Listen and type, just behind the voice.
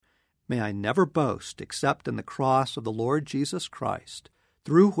May I never boast except in the cross of the Lord Jesus Christ,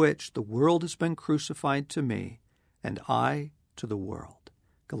 through which the world has been crucified to me, and I to the world.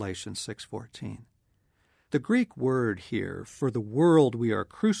 Galatians 6:14. The Greek word here for the world we are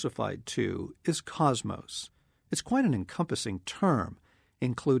crucified to is cosmos. It's quite an encompassing term,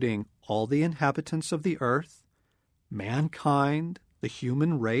 including all the inhabitants of the earth, mankind, the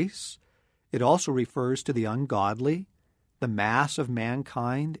human race. It also refers to the ungodly, the mass of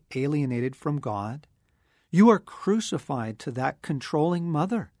mankind alienated from God. You are crucified to that controlling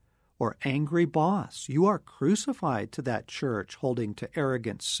mother or angry boss. You are crucified to that church holding to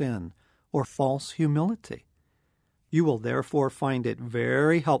arrogant sin or false humility. You will therefore find it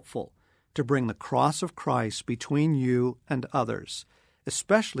very helpful to bring the cross of Christ between you and others,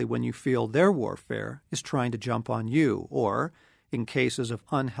 especially when you feel their warfare is trying to jump on you, or in cases of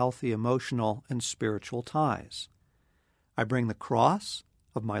unhealthy emotional and spiritual ties. I bring the cross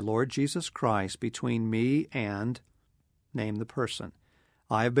of my Lord Jesus Christ between me and, name the person.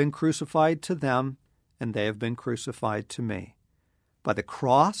 I have been crucified to them, and they have been crucified to me. By the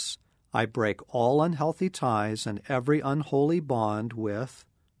cross, I break all unhealthy ties and every unholy bond with,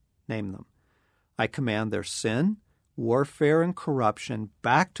 name them. I command their sin, warfare, and corruption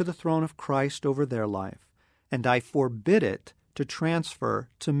back to the throne of Christ over their life, and I forbid it to transfer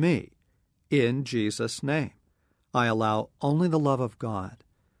to me. In Jesus' name, I allow only the love of God,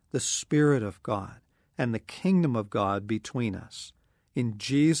 the Spirit of God, and the kingdom of God between us. In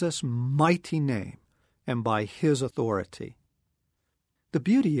Jesus' mighty name and by His authority. The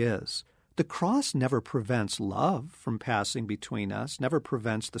beauty is, the cross never prevents love from passing between us, never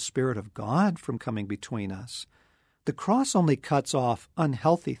prevents the Spirit of God from coming between us. The cross only cuts off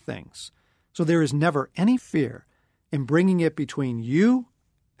unhealthy things, so there is never any fear in bringing it between you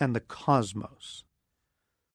and the cosmos.